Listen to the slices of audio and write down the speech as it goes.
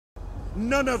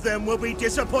None of them will be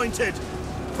disappointed,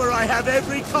 for I have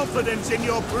every confidence in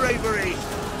your bravery.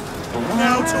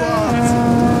 Now to arms!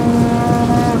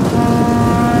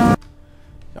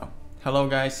 So, hello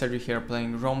guys, Sergio here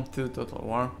playing Rome 2 Total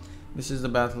War. This is the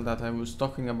battle that I was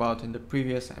talking about in the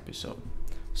previous episode.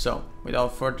 So,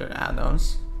 without further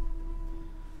add-ons,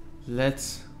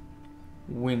 let's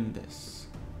win this.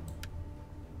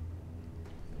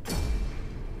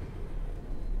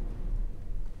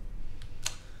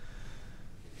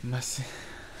 Masai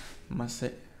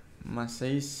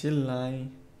Silai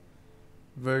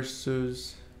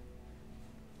versus...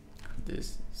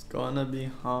 This is gonna be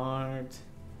hard.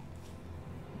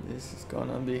 This is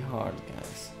gonna be hard,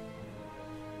 guys.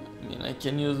 I mean, I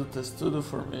can use the testudo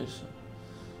formation.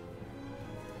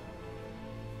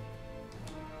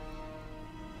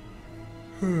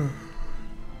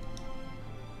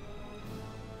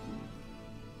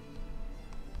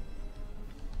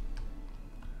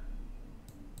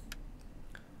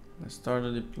 Let's start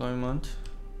the deployment.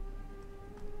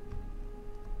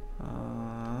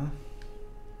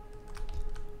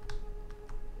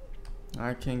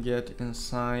 I can get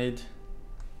inside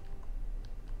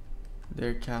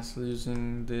their castle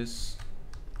using this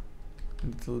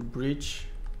little breach.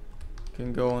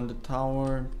 Can go on the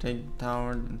tower, take the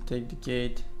tower, and take the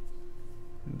gate,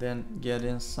 and then get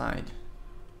inside.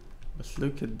 But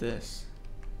look at this.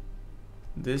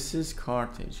 This is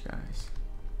Carthage, guys.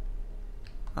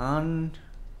 And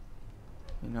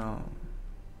you know,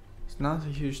 it's not a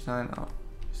huge town.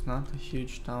 It's not a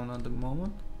huge town at the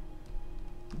moment,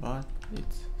 but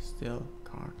it's still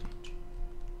Carthage.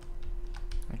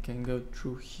 I can go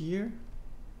through here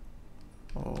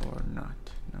or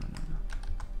not. No.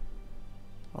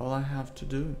 All I have to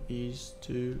do is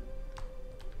to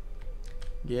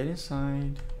get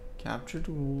inside, capture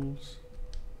the walls,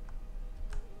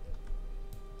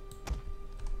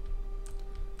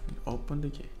 and open the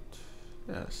gate.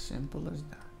 As simple as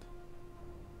that.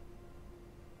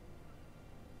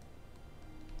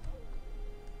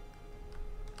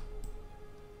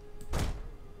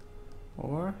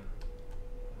 Or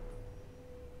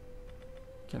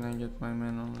can I get my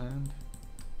men on land?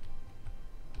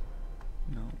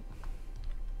 No.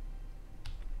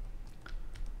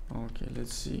 Okay,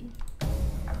 let's see.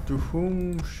 To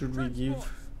whom should we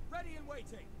give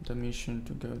the mission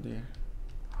to go there?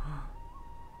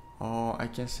 Oh, I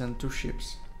can send 2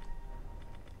 ships.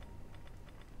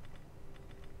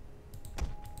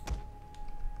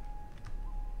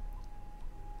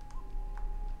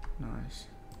 Nice.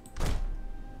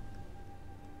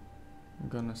 I'm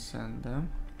gonna send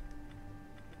them.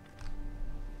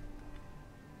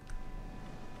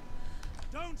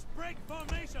 Don't break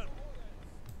formation!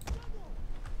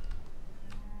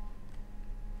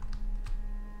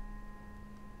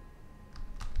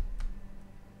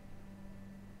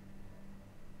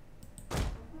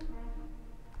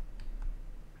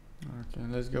 Okay,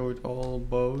 let's go with all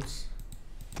boats.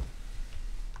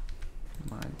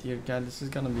 My dear God, this is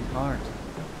gonna be hard.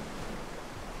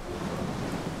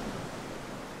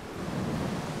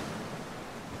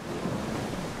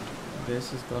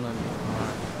 This is gonna be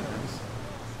hard, guys.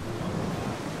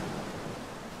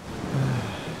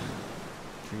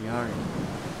 Triari.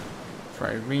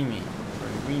 Trireme.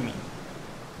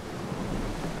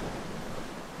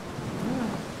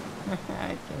 I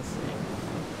can see.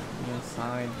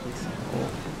 Inside this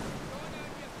hole.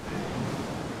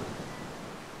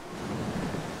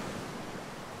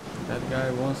 That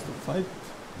guy wants to fight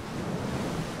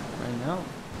right now.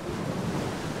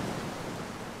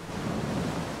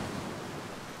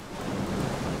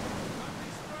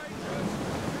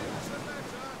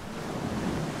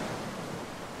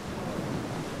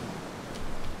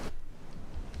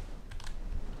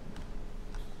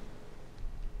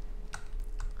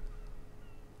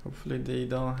 Hopefully they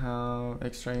don't have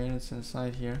extra units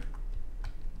inside here.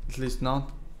 At least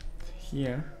not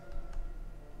here.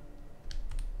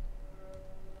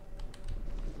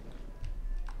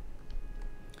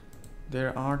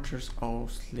 Their archers, oh,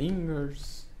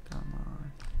 slingers. Come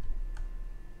on.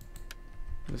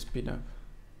 Let's speed up.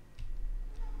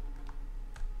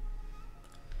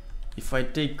 If I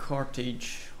take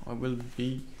Carthage, I will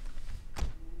be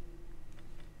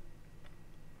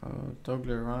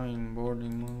toggle Rhine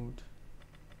boarding mode.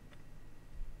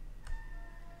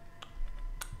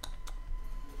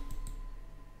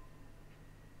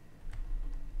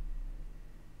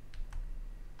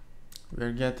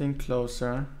 We're getting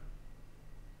closer.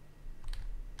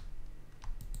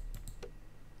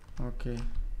 Okay.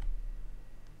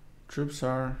 Troops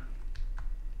are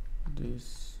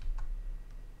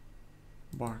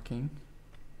disembarking.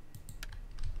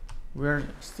 We're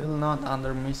still not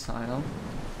under missile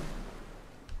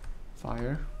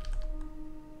fire,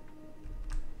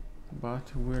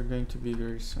 but we're going to be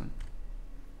very soon.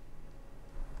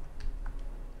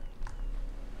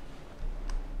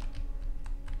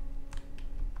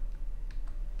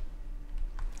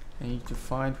 I need to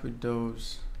fight with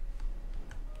those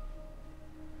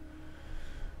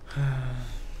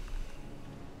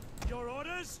Your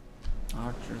orders?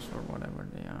 archers or whatever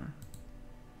they are.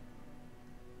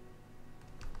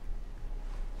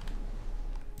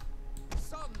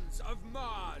 Sons of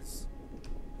Mars.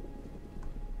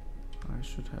 I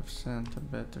should have sent a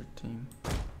better team.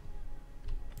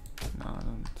 No,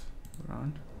 don't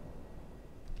run.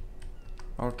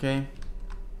 Okay.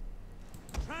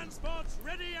 Transports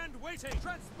ready and waiting.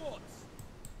 Transports.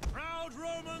 Proud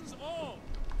Romans all.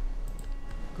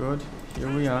 Good.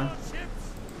 Here we are. Transport ships.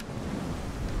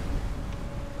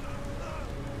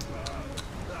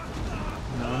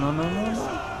 No, no, no, no, no.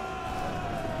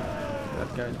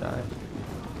 That guy died.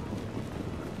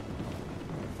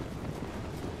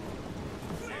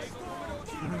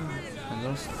 I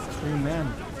lost 3 men.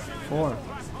 4.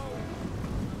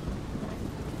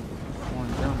 Come on,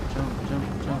 jump, jump,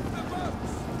 jump, jump.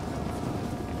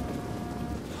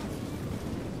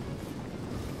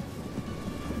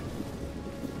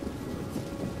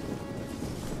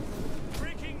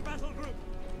 Breaking battle group.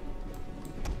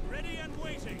 Ready and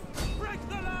waiting. Break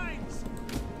the lines.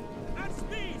 At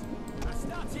speed.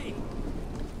 Astati.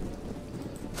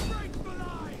 Break the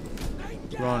lines.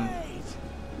 Engage. Run.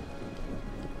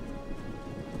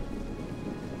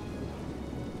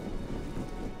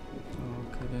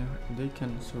 They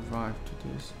can survive to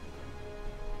this.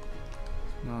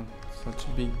 It's not such a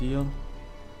big deal.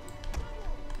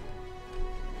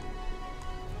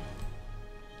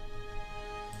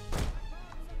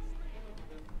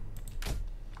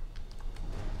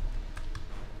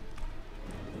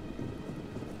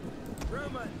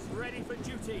 Romans ready for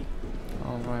duty.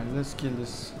 Alright, let's kill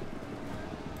this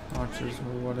archers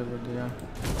or whatever they are.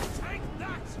 Take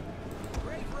that.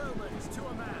 Brave Romans to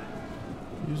a man.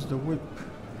 Use the whip.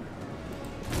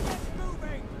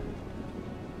 Moving!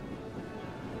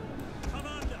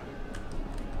 Commander!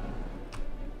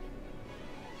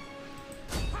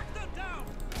 Hack them down!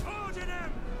 Order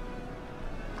them!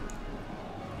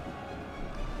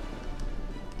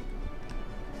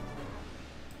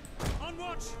 On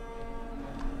watch!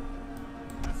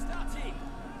 Astati!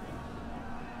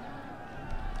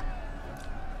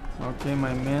 Okay,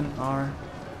 my men are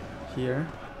here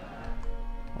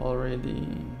already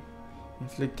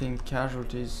inflicting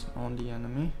casualties on the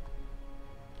enemy.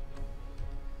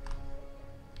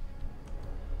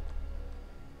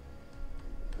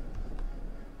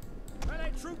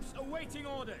 Melee troops awaiting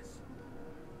orders.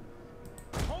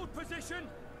 Hold position.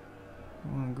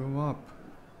 Come on, go up.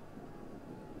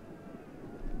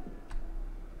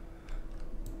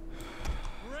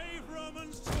 Brave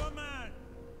Romans to a man.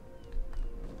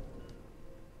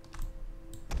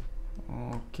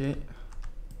 Okay.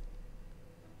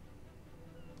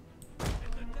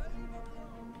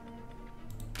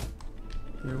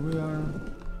 Here we are.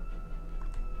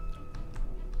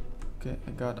 Okay,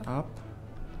 I got up.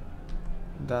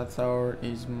 That tower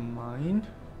is mine.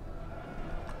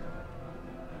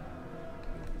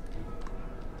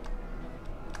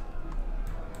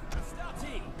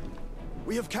 Astati!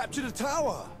 We have captured a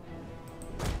tower!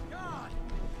 Guard!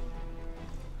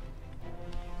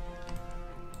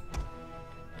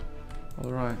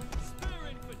 Alright. Spear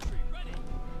infantry ready.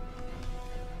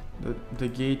 The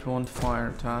gate won't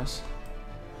fire at us,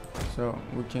 so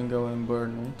we can go and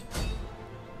burn it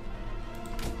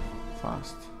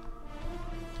fast.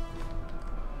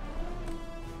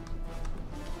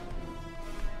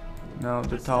 Now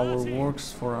the tower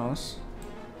works for us.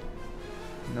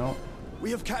 No.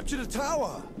 We have captured a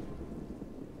tower!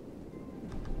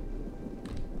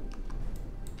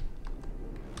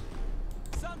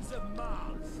 Sons of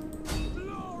Mars!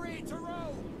 Glory to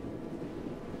Rome!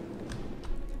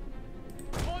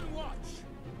 On watch!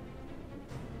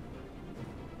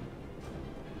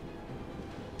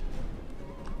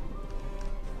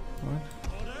 What?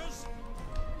 Orders!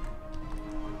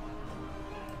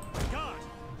 Guard!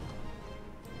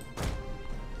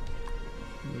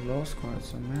 We lost quite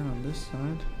some men on this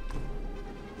side.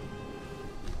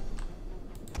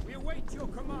 We await your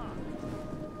command!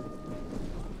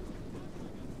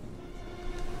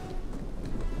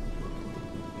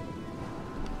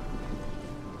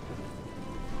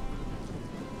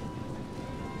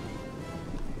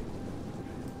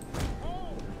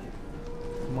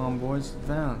 Come on, boys,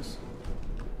 advance.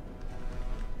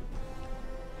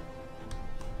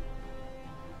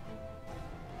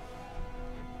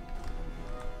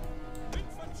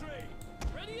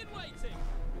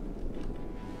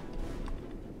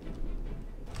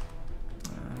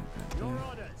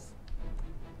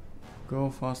 Go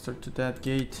faster to that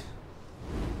gate.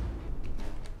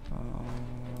 Oh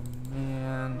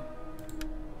man.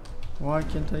 Why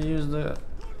can't I use the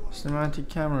cinematic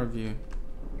camera view?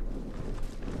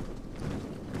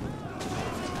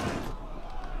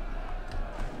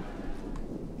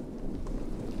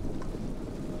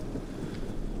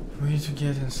 We need to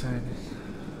get inside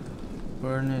it.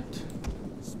 Burn it.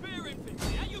 Spear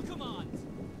infantry at your command.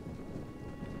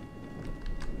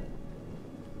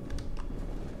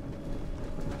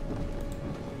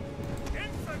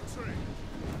 Infantry!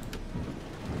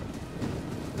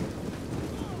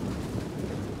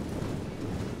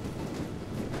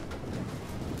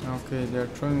 Okay, they're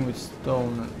throwing with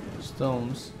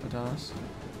stones at us.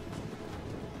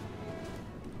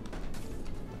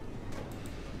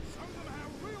 Show them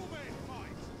how real men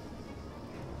fight!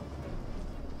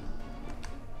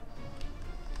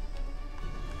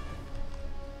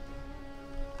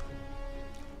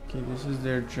 Okay, this is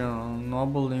their general,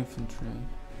 noble infantry.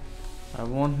 I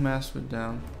won't mess with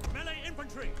them. Melee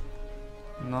infantry!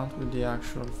 Not with the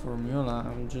actual formula,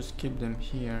 I will just keep them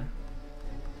here.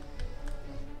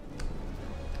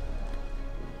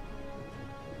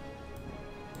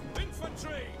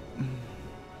 Infantry!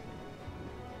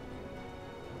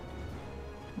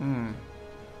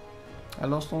 I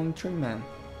lost only 3 men.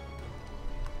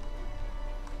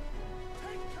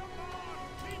 Take command!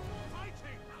 Keep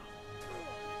fighting!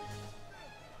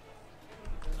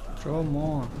 Throw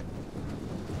more.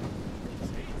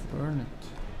 Burn it.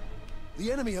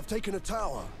 The enemy have taken a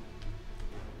tower.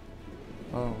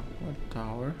 Oh, what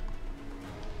tower?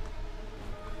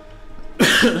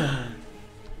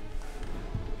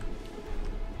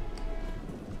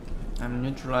 I'm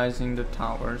neutralizing the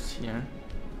towers here.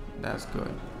 That's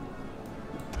good.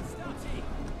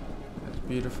 That's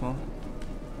beautiful.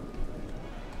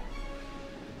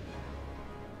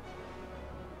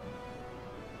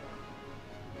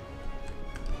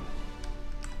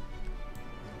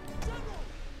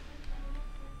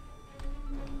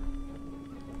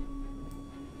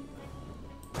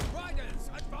 Riders,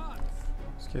 advance.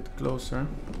 Let's get closer.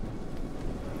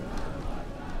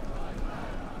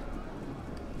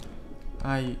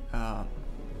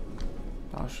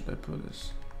 How should I put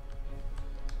this?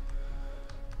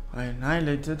 I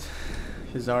annihilated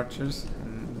his archers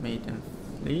and made them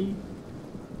flee.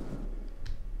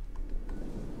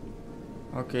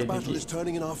 Okay, The battle is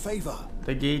turning in our favor.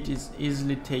 the gate is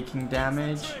easily taking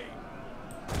damage.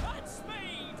 At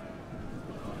speed.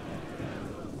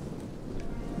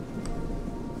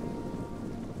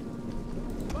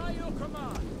 By your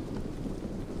command.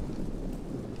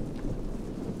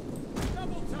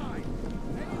 Double time.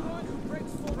 Anyone who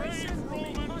breaks formation will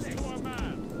be punished. To a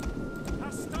man!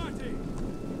 Hastati!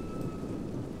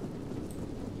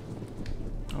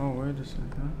 Oh, wait a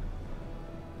second.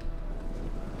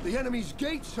 The enemy's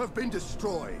gates have been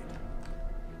destroyed.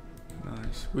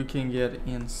 Nice. We can get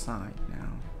inside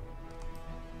now.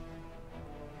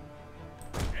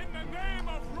 In the name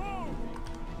of Rome!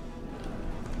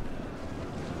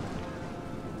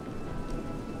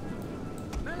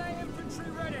 Melee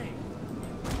infantry ready.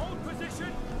 Hold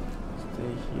position!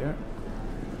 Stay here.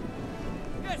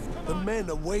 Yes, The command. men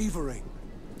are wavering.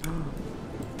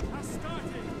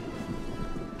 Hastati!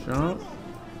 Jump.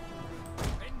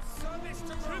 In service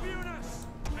to Rome. Tribunus!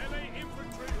 Melee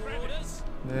infantry ready! Orders.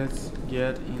 Let's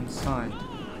get inside. March.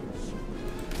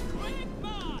 Quick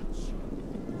march.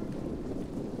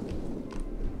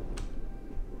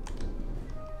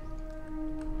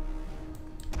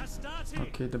 Hastati!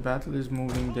 Okay, the battle is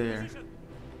moving there. Position.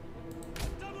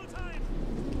 Double time!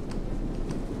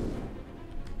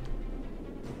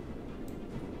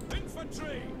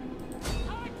 Infantry!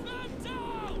 Hack them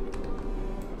down.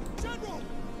 General!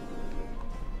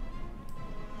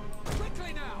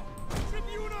 Quickly now.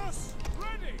 Tribunus!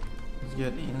 Ready! Let's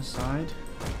get inside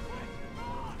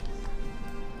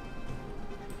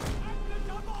At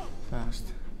the double!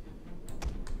 fast.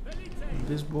 Elite! And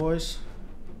these boys.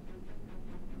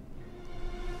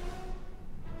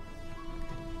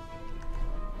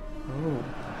 Oh.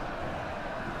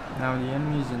 Now the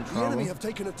enemy is in The enemy trouble. have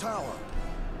taken a tower.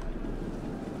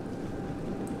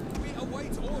 We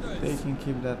await orders. They can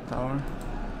keep that tower.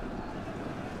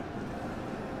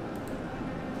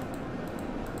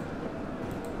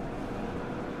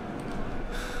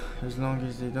 As long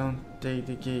as they don't take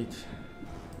the gate.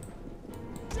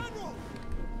 General!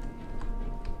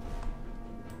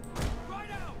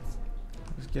 Right out.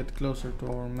 Let's get closer to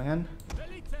our man.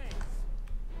 Elite!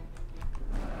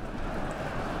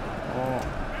 Oh,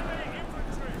 Melee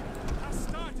infantry!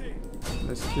 Hastati!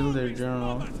 let's kill their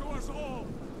general. Honor to us all!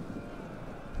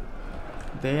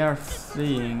 They are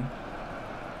fleeing.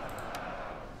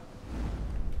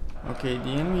 Okay, the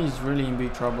enemy is really in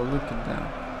big trouble. Look at them.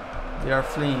 They are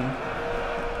fleeing.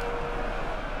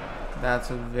 That's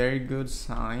a very good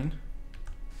sign.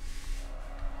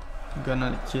 I'm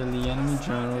gonna kill the enemy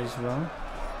general as well.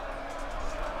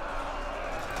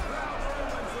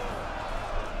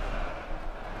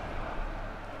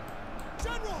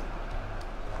 General!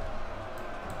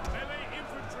 Melee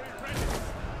infantry ready.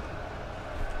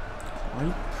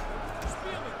 Right.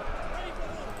 Spearmen, ready for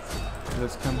orders.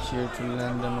 Let's come here to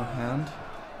lend them a hand.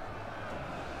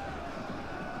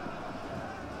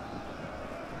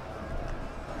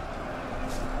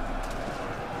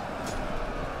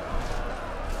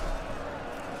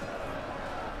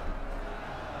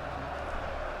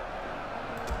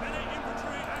 Melee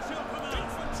infantry at your command.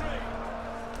 Infantry!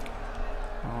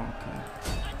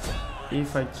 Okay.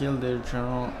 If I kill their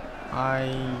general, I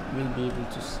will be able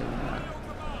to save them.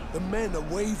 The men are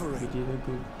We wavering. did a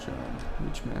good job.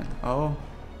 Which man? Oh,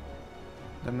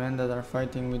 the men that are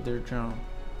fighting with their general.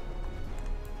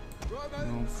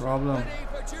 No problem. Ready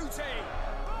for duty!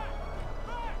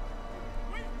 Back!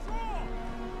 Withdraw!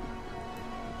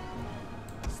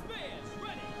 Spears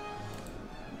ready!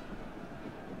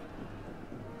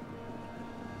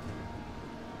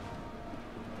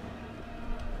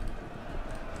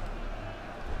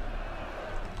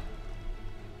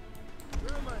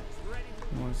 Romans ready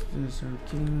for What's this? Are you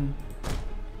kidding me?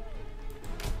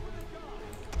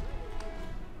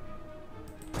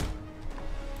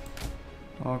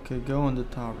 Okay, go on the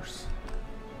towers.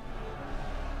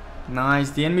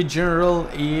 Nice. The enemy general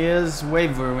is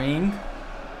wavering.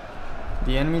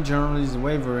 The enemy general is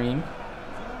wavering.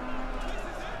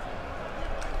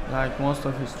 Like most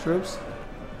of his troops.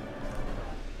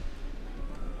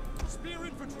 spear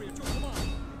infantry at your command.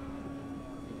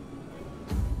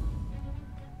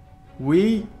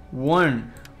 We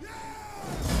won.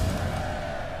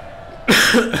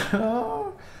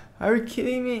 Are you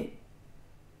kidding me?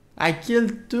 I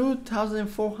killed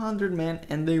 2,400 men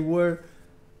and they were...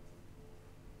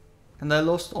 And I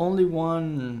lost only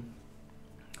one...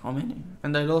 How many?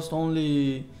 And I lost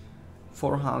only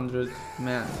 400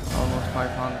 men, almost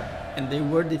 500. And they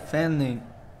were defending.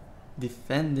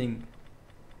 Defending.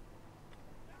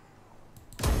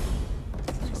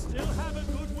 We still have a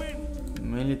good win.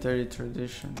 Military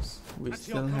traditions. We At your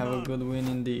still have a command. good win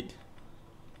indeed.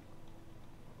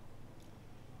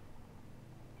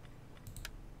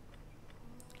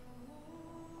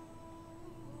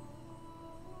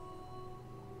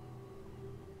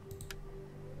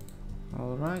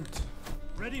 Alright.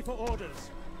 Ready for orders.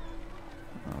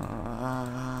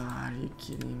 Are you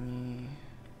kidding me?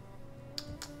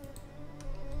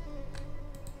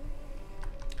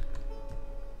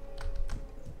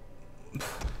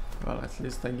 Well, at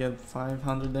least I get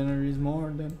 500 energies more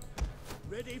than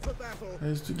Ready for battle. I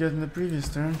used to get in the previous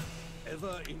turn.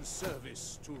 Ever in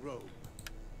service to Rome.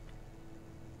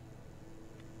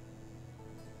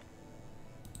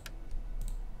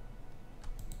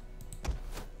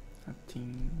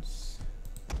 Athens.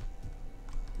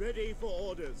 Ready for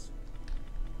orders.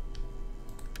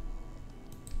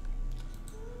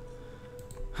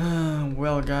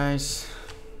 Well, guys,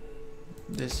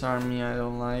 this army I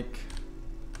don't like.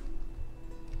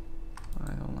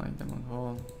 I don't like them at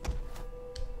all.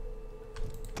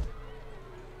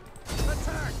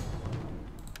 Attack!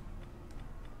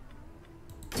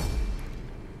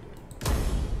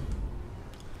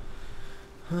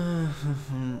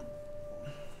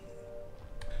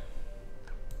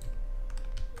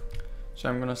 So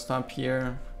I'm gonna stop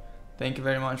here. Thank you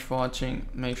very much for watching.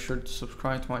 Make sure to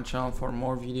subscribe to my channel for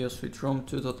more videos with Rome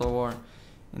 2 Total War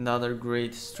and other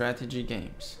great strategy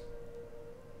games.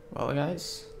 Well,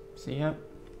 guys, see ya.